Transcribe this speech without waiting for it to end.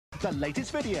the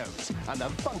latest videos, and the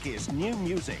funkiest new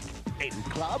music in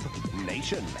Club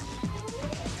Nation.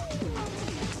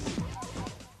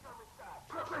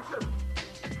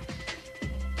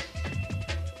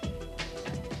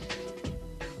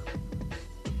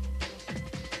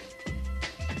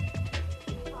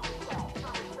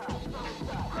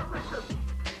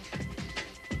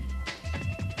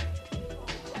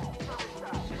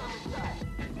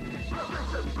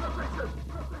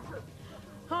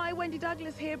 Hi, Wendy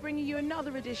Douglas here, bringing you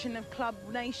another edition of Club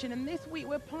Nation, and this week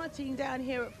we're partying down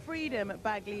here at Freedom at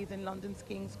Bagleys in London's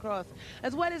King's Cross.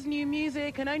 As well as new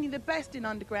music and only the best in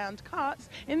underground cuts,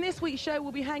 in this week's show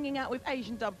we'll be hanging out with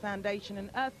Asian Dub Foundation and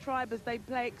Earth Tribe as they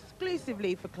play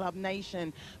exclusively for Club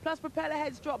Nation. Plus,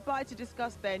 Propellerheads drop by to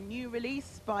discuss their new release,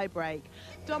 Spy Break.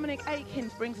 Dominic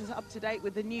Aikins brings us up to date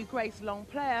with the new Grace Long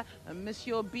player, and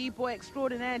Monsieur B-Boy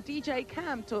extraordinaire DJ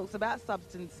Cam talks about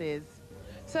substances.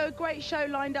 So a great show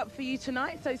lined up for you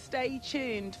tonight, so stay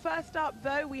tuned. First up,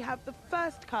 though, we have the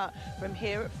first cut from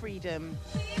here at Freedom.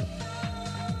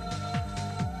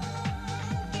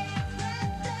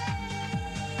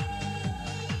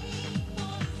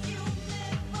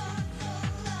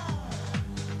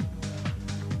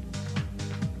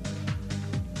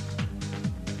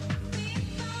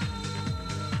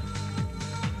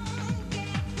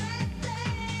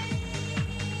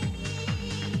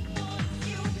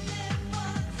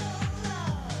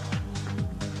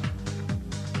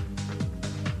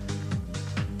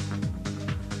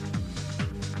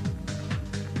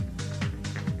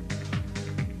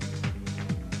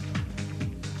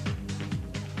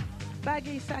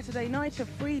 Bagleys Saturday Night of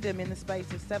Freedom in the space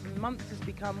of 7 months has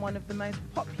become one of the most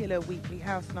popular weekly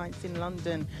house nights in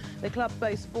London. The club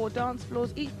boasts 4 dance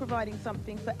floors, each providing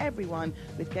something for everyone,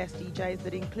 with guest DJs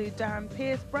that include Darren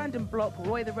Pearce, Brandon Block,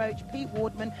 Roy the Roach, Pete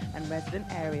Wardman and resident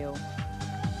Ariel.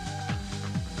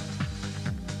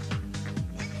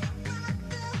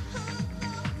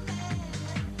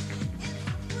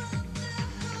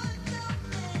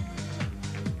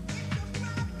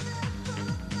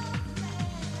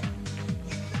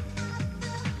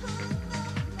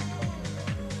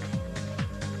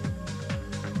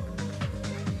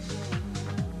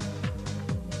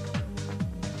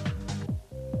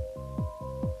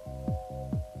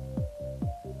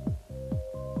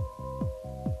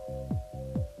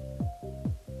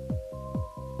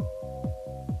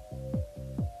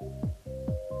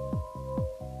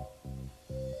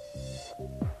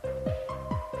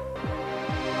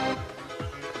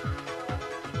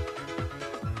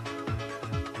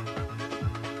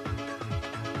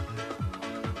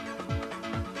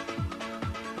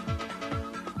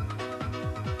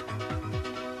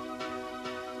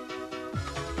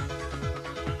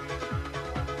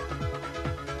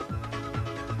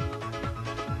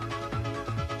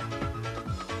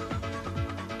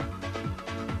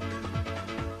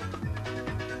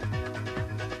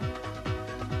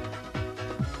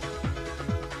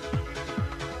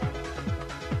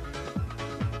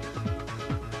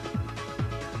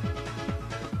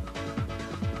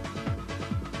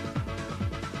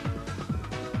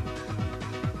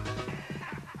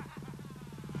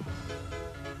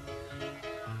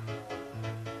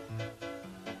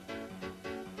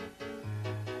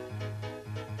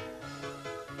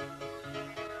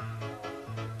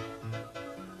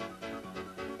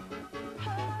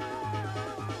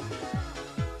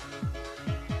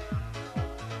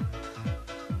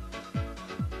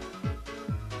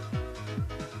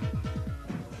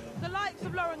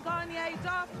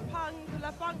 Daft Punk,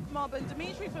 La Funk Mob and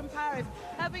Dimitri from Paris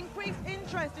have increased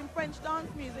interest in French dance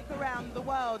music around the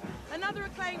world. Another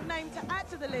acclaimed name to add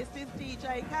to the list is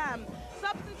DJ Cam.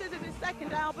 Substances is his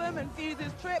second album and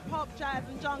fuses trip, hop, jazz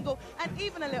and jungle and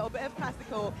even a little bit of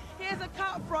classical. Here's a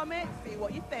cut from it, see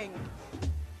what you think.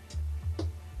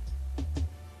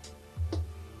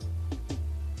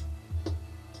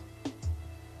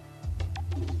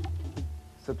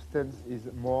 Substance is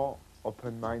more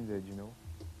open-minded, you know.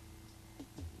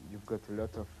 You've got a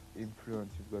lot of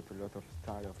influence, you've got a lot of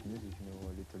style of music, you know,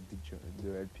 a little bit,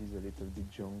 the LP is a little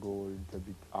bit jungle, a little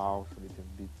bit house, a little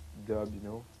bit dub, you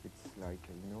know. It's like,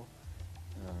 you know,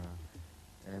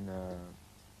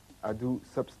 I do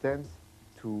Substance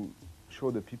to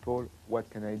show the people what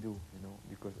can I do, you know,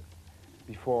 because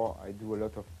before I do a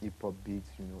lot of hip-hop beats,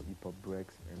 you know, hip-hop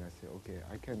breaks, and I say, okay,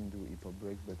 I can do hip-hop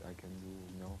breaks, but I can do,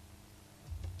 you know,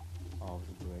 house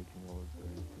break, you know, a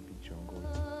little bit jungle.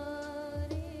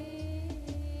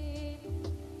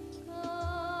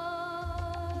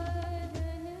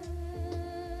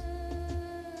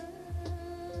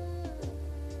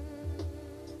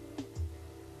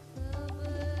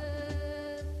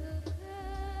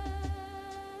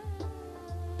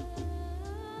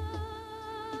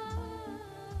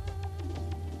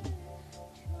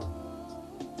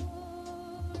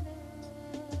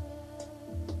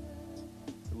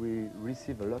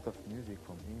 receive a lot of music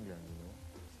from England, you know,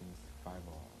 since 5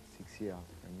 or 6 years.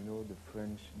 And you know, the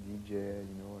French DJ,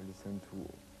 you know, I listen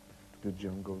to the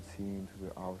jungle scene, to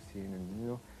the house scene, and you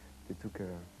know, they took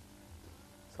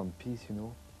some piece, you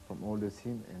know, from all the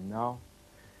scene, and now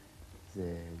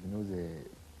they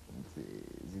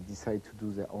decide to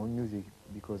do their own music,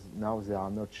 because now they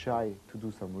are not shy to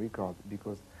do some record,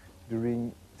 because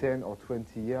during 10 or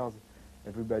 20 years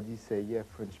everybody say, yeah,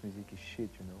 French music is shit,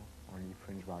 you know, only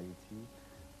French variety,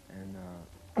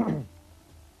 and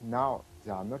now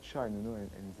they are not shy, you know,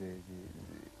 and they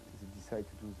decide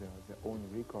to do their own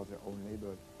record, their own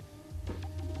label.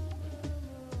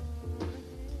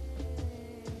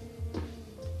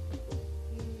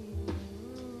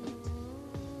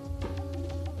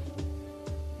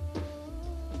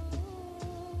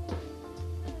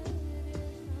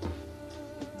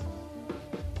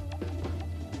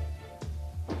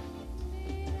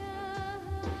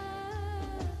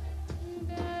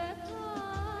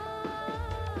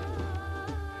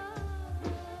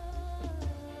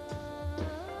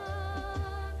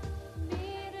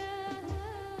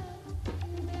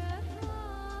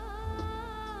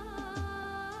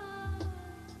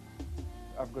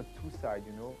 I've got two sides,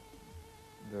 you know,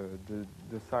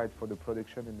 the side for the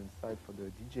production and the side for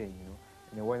the DJing, you know.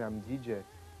 And when I'm DJ,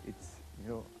 it's, you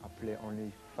know, I play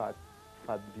only fat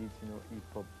beats, you know,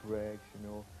 hip-hop breaks, you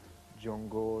know,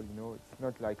 jungle, you know. It's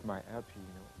not like my LP, you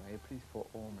know. My LP is for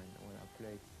home, and when I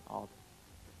play, it's art.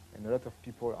 And a lot of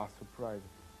people are surprised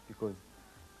because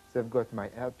they've got my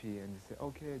LP and they say,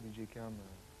 okay, DJ Cam,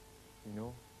 you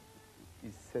know,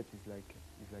 his set is like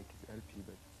his LP,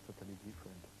 but it's totally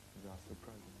different. They are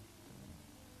surprised. You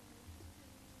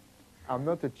know? I'm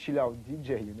not a chill out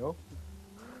DJ, you know.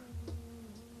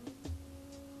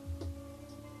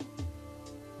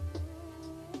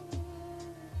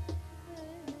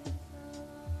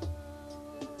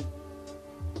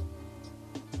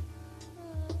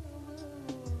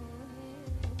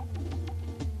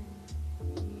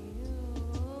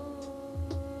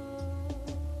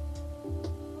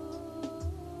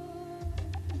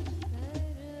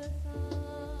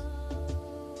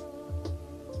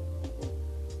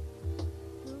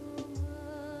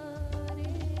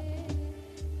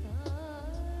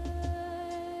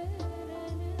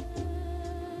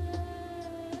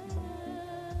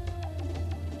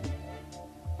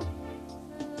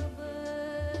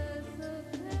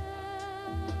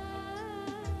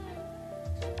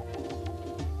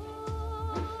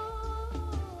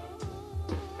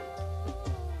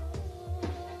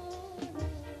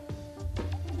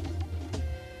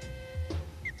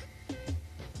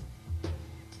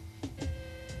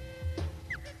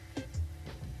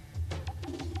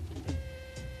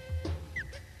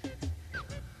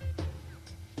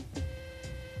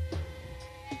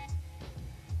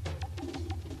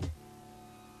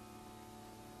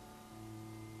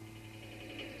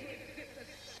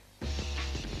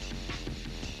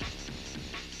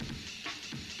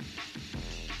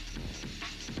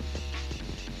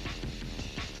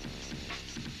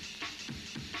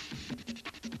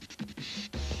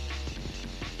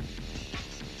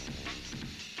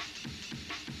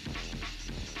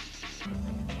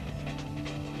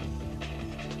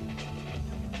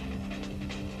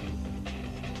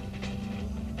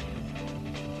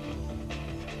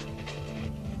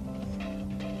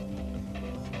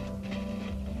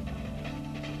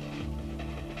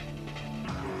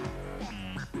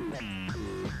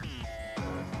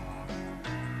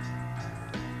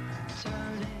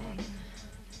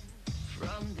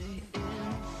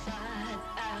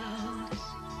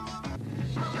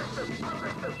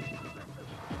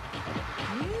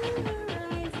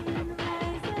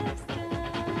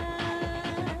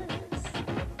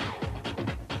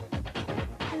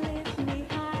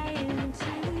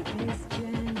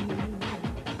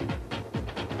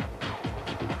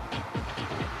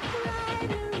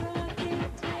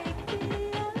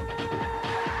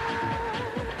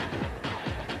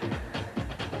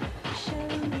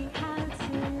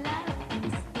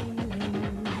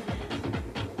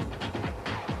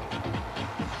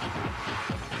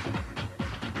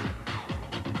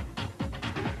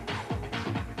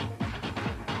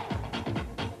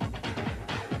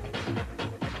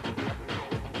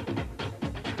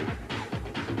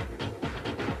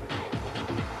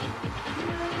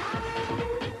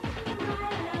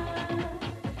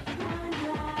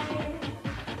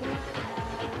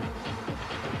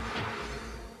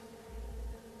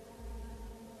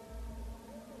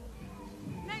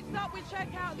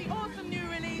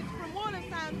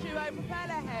 rainbow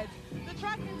propeller heads. The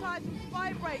track entitled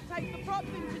Spy Break takes the props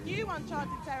into new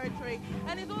uncharted territory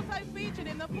and is also featured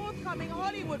in the forthcoming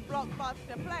Hollywood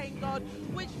blockbuster Playing God,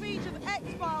 which features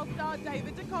X-Files star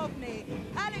David Duchovny.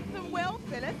 Alex and Will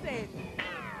fill us in.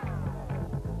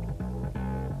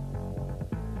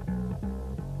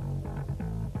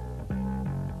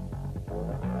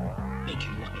 Make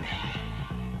you look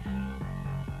mad.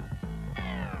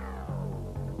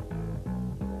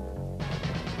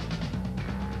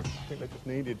 I think they just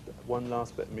needed one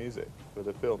last bit of music for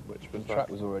the film, which was The track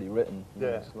was already written. yeah,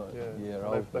 It's like yeah. a year And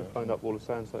old. they phoned up all the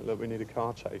sounds like, look, we need a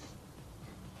car chase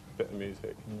bit of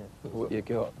music. Yeah. What you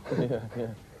got? yeah.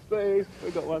 Please,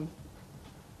 we got one.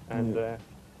 And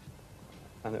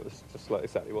and it was just like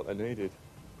exactly what they needed.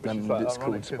 Which And is like it's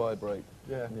ironic called Spy 'cause- Break.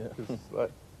 Yeah, Yeah. because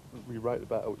like we wrote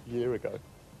about a year ago,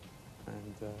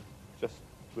 and just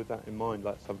with that in mind,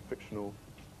 like some fictional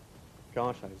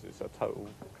car chase, it's a total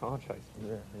car chase.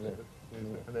 Yeah, yeah.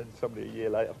 And then somebody a year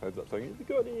later phones up saying, "Have you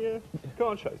got any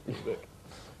car chase music?"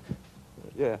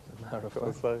 Yeah. Matter of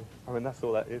fact. So, I mean, that's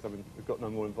all that is. I mean, we've got no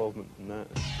more involvement than that.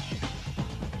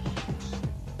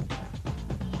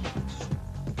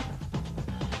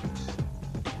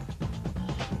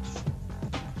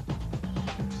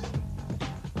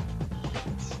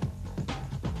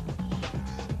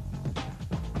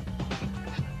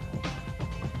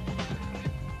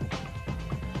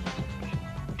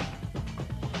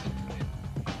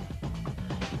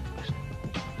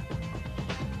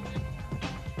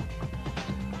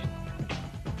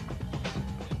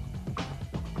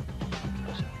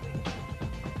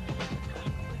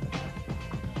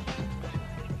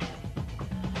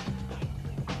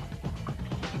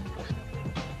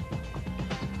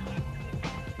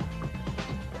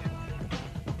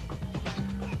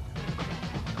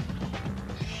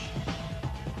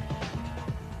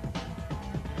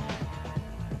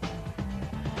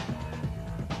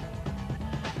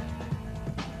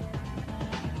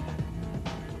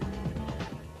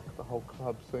 The whole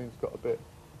club scene's gone a bit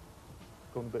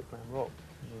glam rock.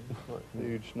 Like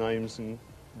huge names and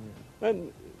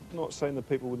not saying that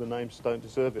people with the names don't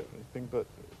deserve it or anything, but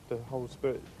the whole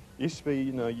spirit used to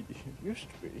be,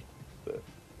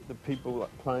 the people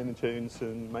like playing the tunes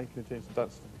and making the tunes and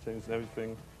dancing to the tunes and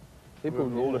everything. People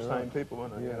were all the yeah, same people,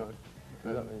 weren't they? Yeah. You know?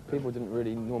 Exactly. And, People didn't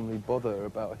really normally bother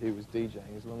about who was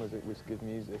DJing as long as it was good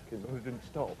music. And it didn't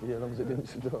stop. yeah, as long as it didn't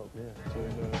stop. Yeah.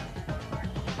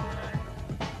 So,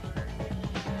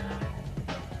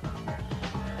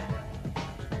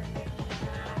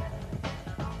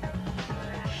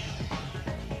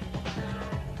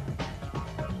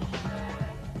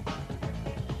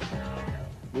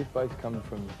 We've both come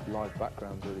from live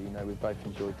backgrounds, really. We both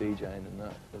enjoy DJing and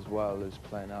that, as well as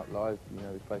playing out live.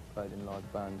 We've both played in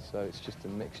live bands, so it's just a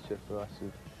mixture for us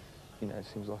of, it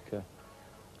seems like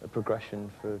a progression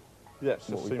for yeah, it what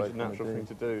just we seems both a wanna natural do. thing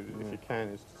to do, if you can,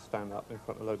 is to stand up in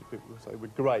front of loads of people and say, we're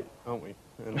great, aren't we?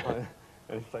 And,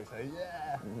 and if they say,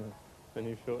 yeah, then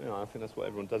you feel, I think that's what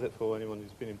everyone does it for, anyone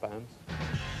who's been in bands.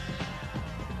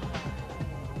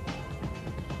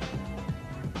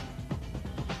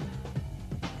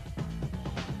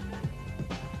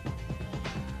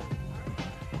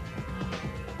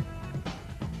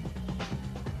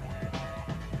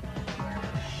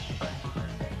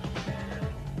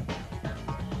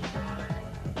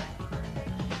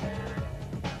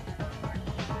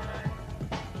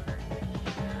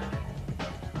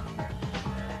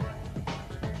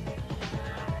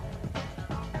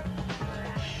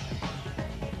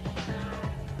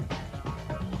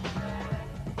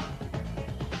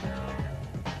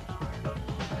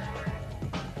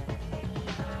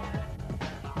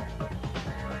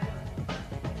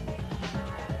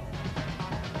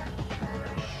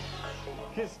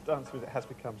 Kids dance music has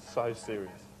become so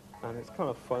serious, and it's kind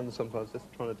of fun sometimes just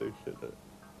trying to do shit that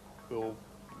will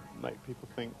make people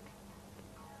think,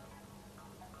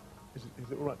 is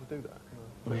it all right to do that?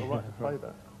 Is it all right to play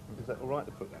that? Is that all right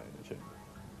to put that in a tune?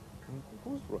 And of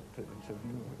course it's all right to put it in a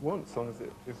tune. Once, as long as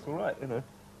it's all right,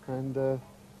 And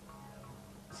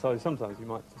so sometimes you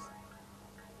might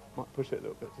push it a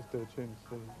little bit, just do a tune,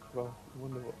 see, well, I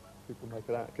wonder what people make of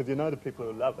that. Because the people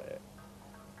who love it,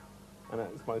 and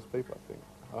that's most people, I think,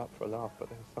 are up for a laugh, but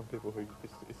there's some people who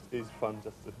it is fun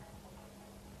just to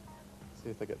see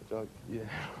if they get the joke. Yeah.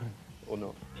 Or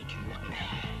not. Make you look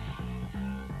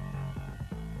mad.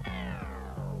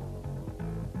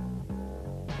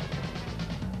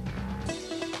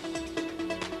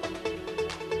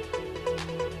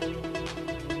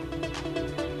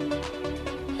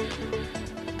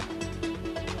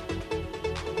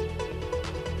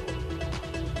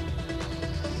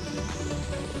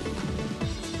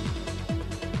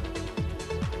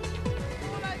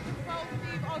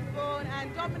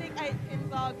 Dominic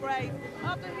Aitkins, our great.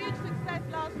 After huge success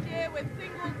last year with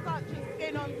singles such as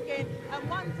Skin on Skin, and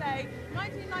one day,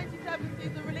 1997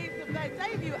 sees the release of their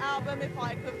debut album, If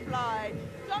I Could Fly.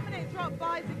 Dominic dropped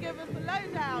by to give us the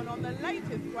lowdown on the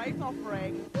latest great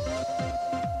offering.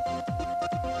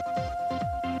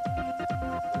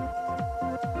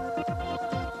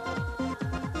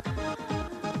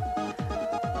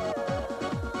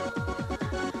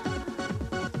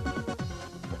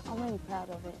 Proud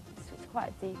of it. It's quite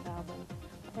a deep album.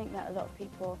 I think that a lot of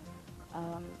people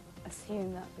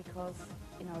assume that because,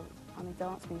 you know, I'm in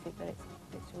dance music, that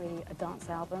it's really a dance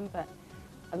album, but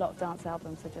a lot of dance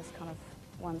albums are just kind of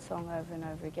one song over and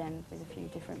over again with a few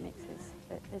different mixes.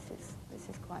 But this is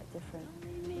quite different.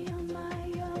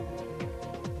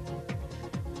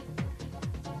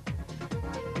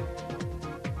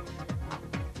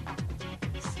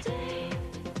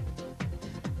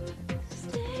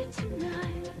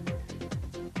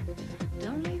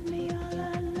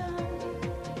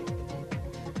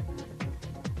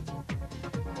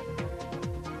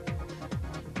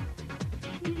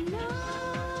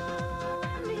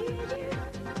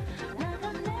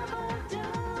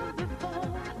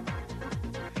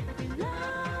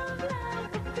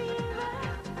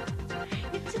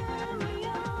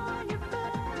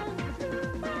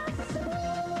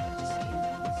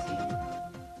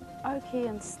 Oki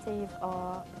and Steve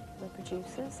are the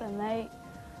producers, and they're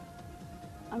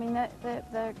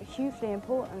hugely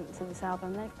important to this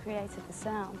album. They've created the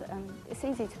sound, and it's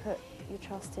easy to put your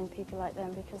trust in people like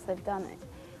them because they've done it.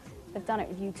 They've done it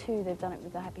with U2, they've done it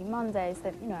with the Happy Mondays.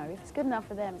 You know, if it's good enough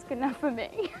for them, it's good enough for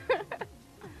me.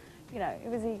 You know, it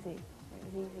was easy. It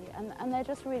was easy, and they're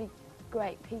just really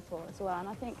great people as well. And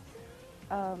I think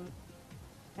you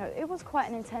know, it was quite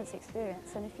an intense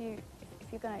experience. And if you're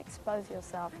going to expose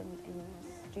yourself in the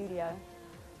studio,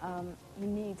 you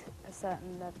need a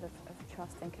certain level of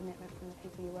trust and commitment from the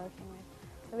people you're working with.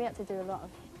 So we had to do a lot of,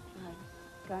 you know,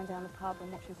 going down the pub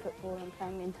and watching football and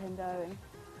playing Nintendo and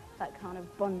that kind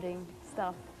of bonding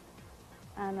stuff.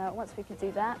 And once we could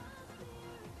do that,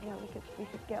 you know, we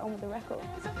could get on with the record.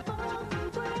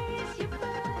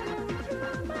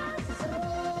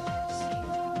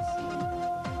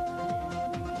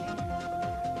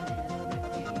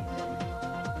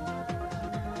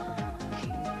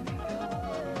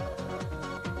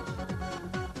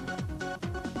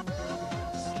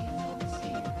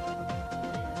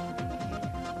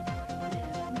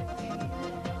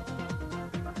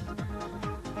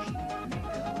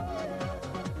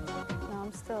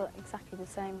 Exactly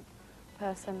the same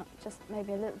person, just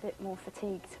maybe a little bit more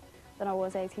fatigued than I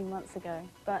was 18 months ago.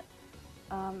 But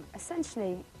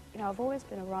essentially, you know, I've always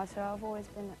been a writer, I've always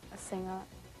been a singer.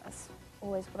 That's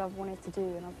always what I've wanted to do,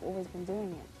 and I've always been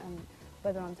doing it. And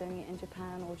whether I'm doing it in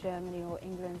Japan or Germany or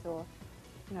England or,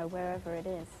 you know, wherever it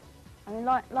is. I mean,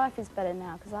 life is better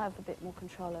now because I have a bit more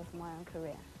control over my own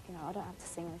career. You know, I don't have to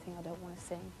sing anything I don't want to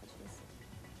sing, which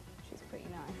is pretty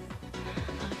nice.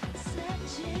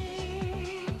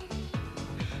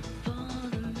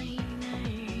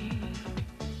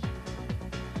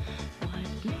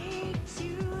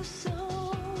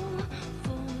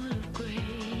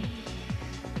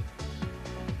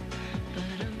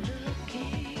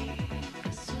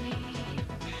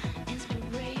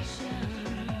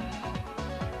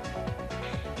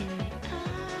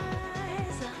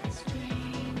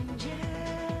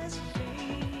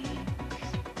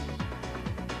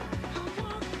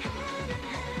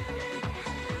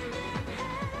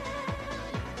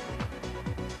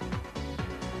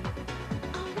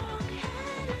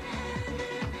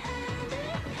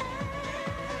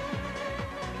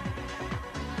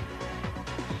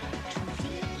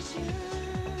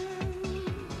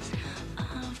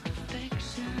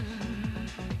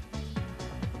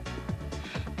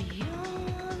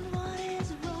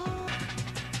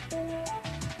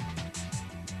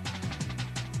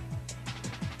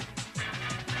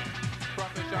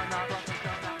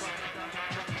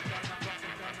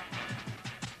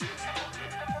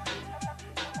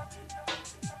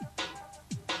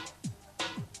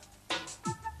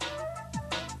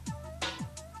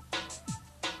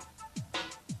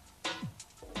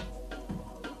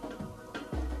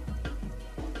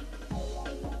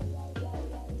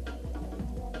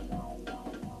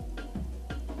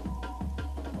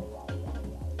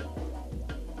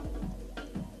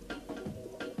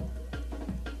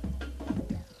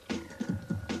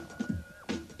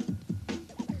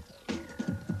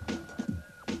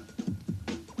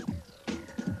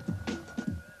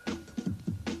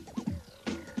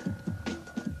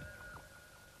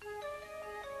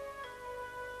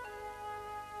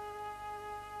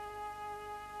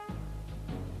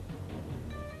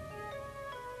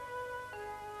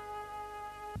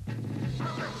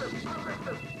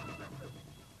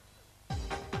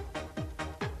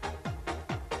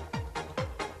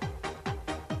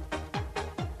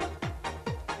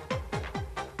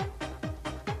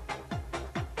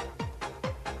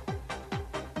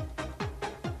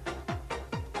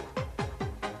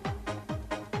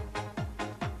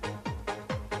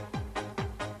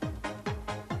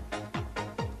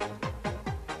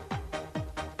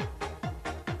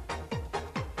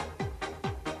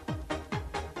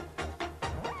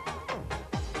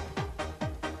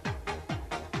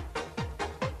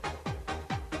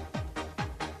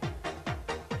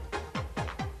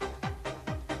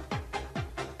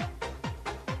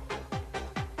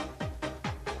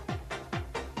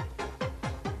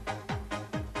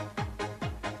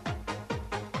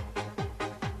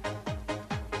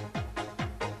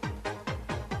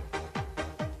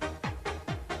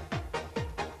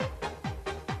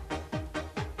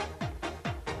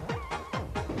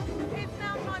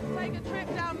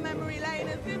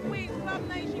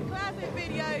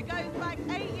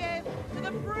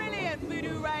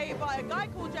 by a guy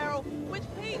called Gerald, which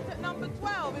peaked at number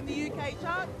 12 in the UK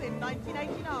charts in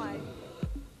 1989.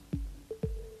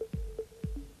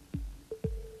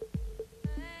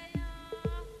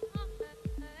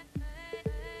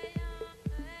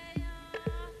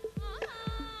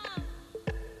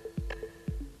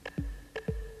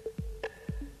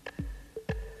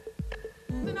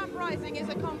 Uprising is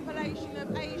a compilation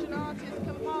of Asian artists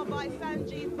compiled by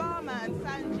Sanjeev Varma and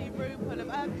Sanjeev Rupal of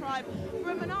Earth Tribe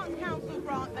from an Arts Council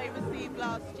grant they received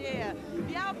last year.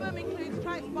 The album includes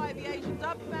tracks by the Asian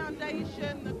Dub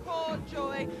Foundation, The Core,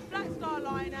 Joy, Black Star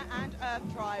Liner and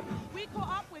Earth Tribe. We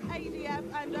caught up with ADF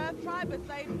and Earth Tribe as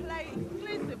they play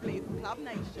exclusively for Club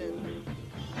Nation.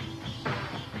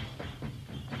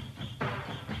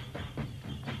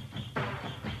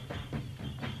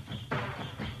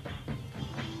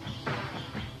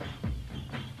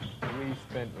 We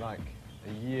spent like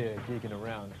a year gigging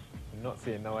around and not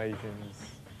seeing no Asians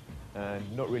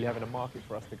and not really having a market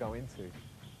for us to go into.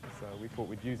 So we thought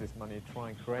we'd use this money to try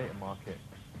and create a market,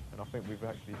 and I think we've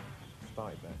actually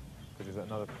started there, because there's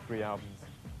another 3 albums.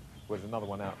 Well, there's another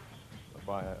one out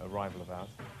by a rival of ours,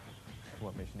 I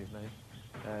won't mention his name,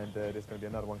 and there's going to be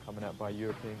another one coming out by a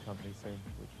European company soon,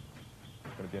 which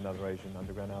is going to be another Asian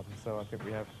underground album. So I think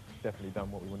we have definitely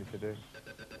done what we wanted to do.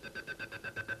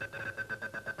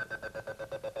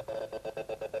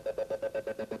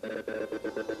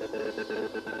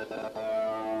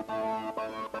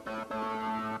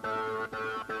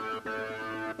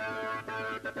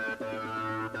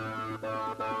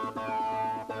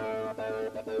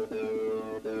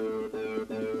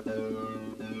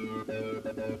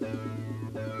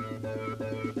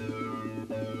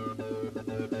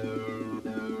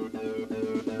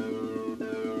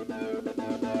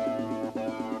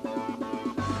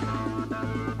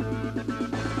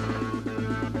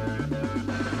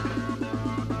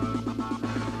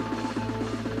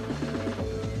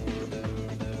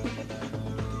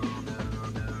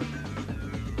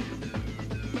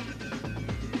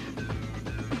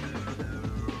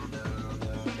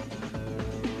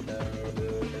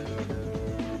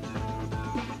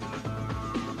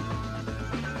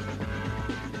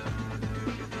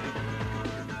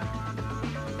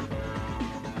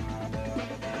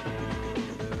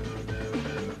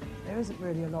 There isn't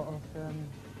really a lot of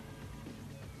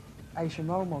Asian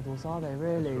role models, are there,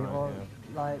 really? Right, or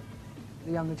yeah. like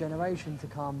the younger generation to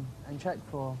come and check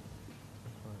for.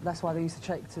 That's why they used to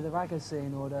check to the ragga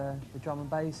scene or the drum and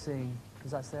bass scene,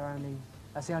 because that's the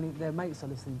only, their mates are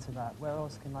listening to that. Where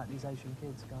else can like these Asian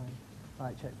kids go and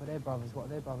like check for their brothers, what are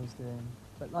their brothers doing?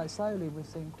 But like slowly we're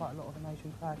seeing quite a lot of an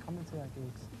Asian crowd coming to our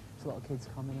gigs. There's a lot of kids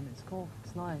coming and it's cool,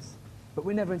 it's nice. But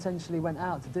we never intentionally went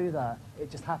out to do that,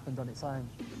 it just happened on its own.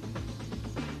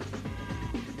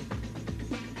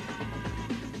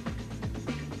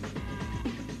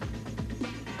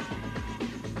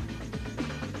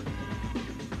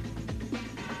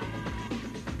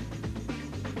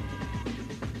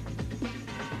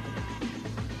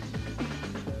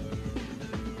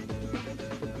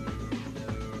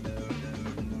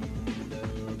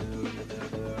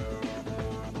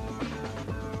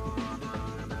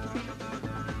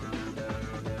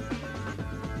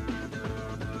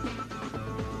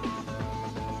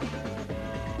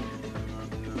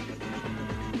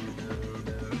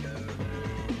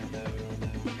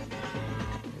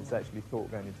 Actually thought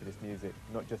going into this music,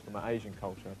 not just from our Asian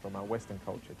culture, from our Western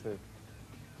culture too.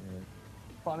 Yeah.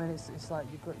 But I mean, it's like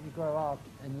you grow up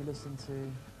and you're listening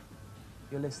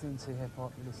to hip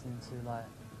hop, you're listening to like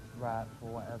rap or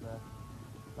whatever,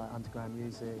 like underground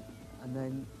music, and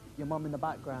then your mum in the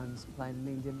background's playing an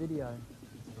Indian video,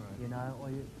 right. You know,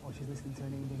 or she's listening to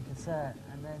an Indian cassette,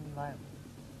 and then like,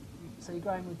 so you're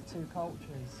growing with two cultures,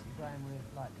 you're growing with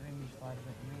like the English side of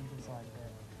it and the Indian side of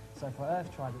it. So for Earth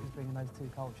Tribe, it was bringing those two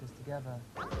cultures together.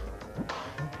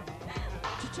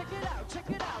 Check it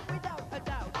out, without a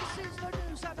doubt. This is the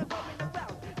news that are going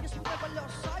around. Yes, we never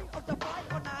lost sight of the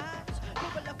fight on our hands.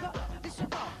 People look up, listen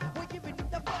up, we're giving you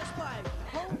the first fight.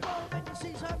 Hold on, and you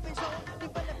see her result.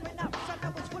 Developing up, so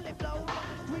now it's fully blown.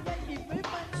 Creating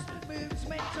moves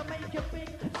meant to make a big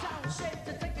sound shape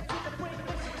to take it to the brink.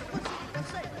 What's it to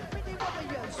say? Many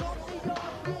warriors on the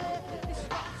yard, yeah, this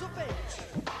one's a bitch.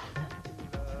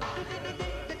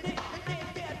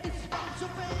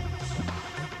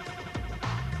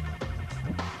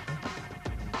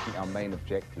 Our main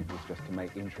objective was just to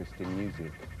make interesting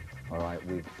music, all right,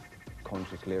 with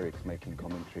conscious lyrics, making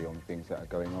commentary on things that are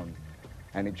going on.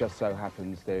 And it just so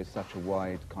happens there is such a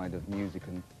wide kind of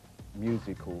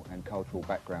musical and cultural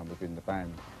background within the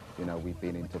band. You know, we've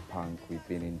been into punk, we've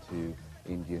been into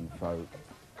Indian folk,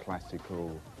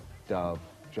 classical, dub,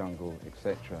 jungle,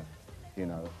 etc. You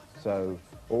know, So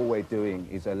all we're doing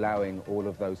is allowing all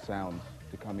of those sounds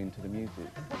to come into the music.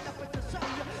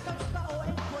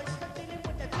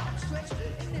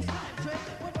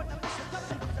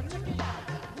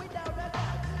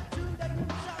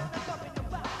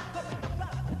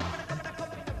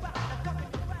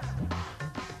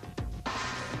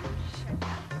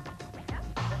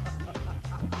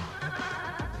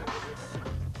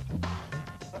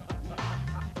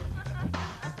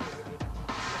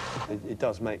 It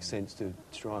does make sense to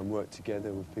try and work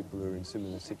together with people who are in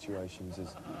similar situations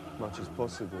as much as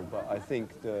possible, but I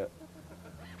think that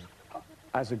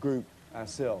as a group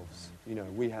ourselves, you know,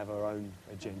 we have our own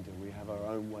agenda, we have our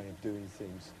own way of doing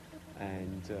things,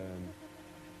 and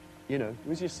you know,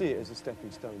 we just see it as a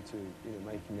stepping stone to, you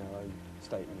know, making our own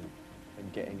statement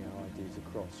and getting our ideas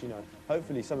across. You know,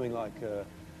 hopefully something like a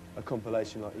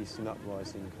compilation like Eastern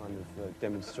Uprising kind of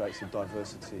demonstrates the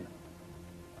diversity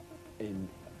in,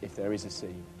 if there is a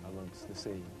scene, amongst the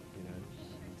scene, you know,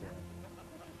 and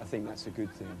I think that's a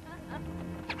good thing.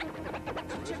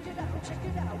 Check it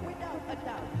out, without a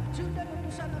doubt. Two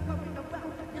levels are coming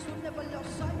around. Yes, we never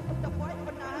lost sight of the fight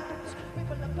on our hands.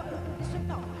 People of color,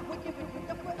 listen up, we're giving you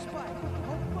the first fight.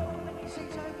 Homegrown, and you see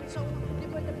time and soul.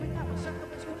 Developing our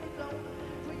sentiments fully blown.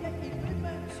 Creating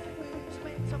rhythms, moves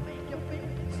meant to make your feel.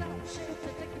 Sound shapes to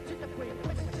take it to the brim.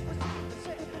 Messages were singing the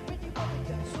same. Many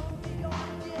warriors, so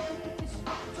beyond, yeah, this is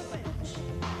not to match.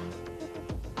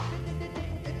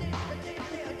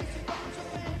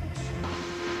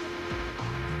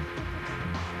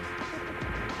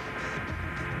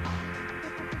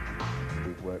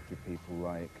 We've worked with people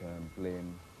like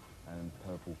Blim and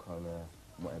Purple Colour,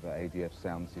 whatever, ADF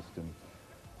sound system.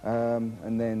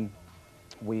 And then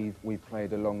we've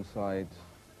played alongside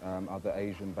other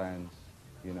Asian bands,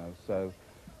 you know, so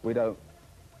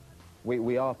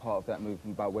we are part of that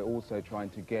movement, but we're also trying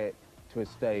to get to a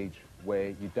stage where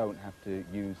you don't have to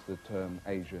use the term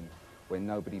Asian, where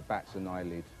nobody bats an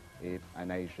eyelid if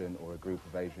an Asian or a group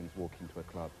of Asians walk into a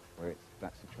club, where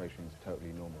that situation is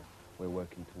totally normal. We're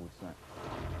working towards that.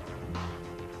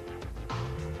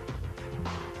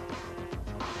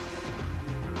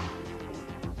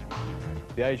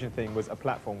 The Asian thing was a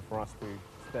platform for us to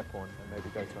step on and maybe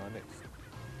go to our next,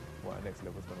 what our next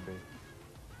level is going to be. You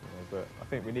know, but I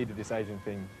think we needed this Asian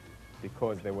thing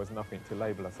because there was nothing to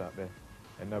label us out there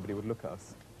and nobody would look at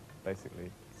us,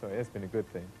 basically. So it has been a good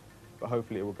thing, but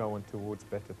hopefully it will go on towards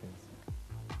better things.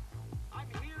 I'm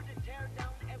here to tear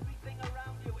down everything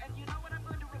around you, and you know what I'm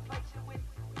going to replace it with?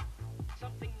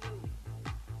 Something new.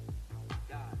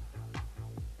 God.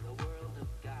 The world of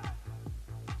God.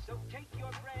 So take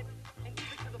your bread and give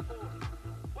it to the poor.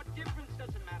 What difference does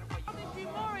it matter what you... There'll be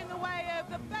more in the way of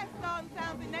the best dance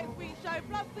sounds in next week's show,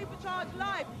 plus Supercharged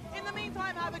Live. In the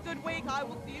meantime, have a good week. I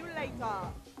will see you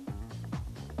later.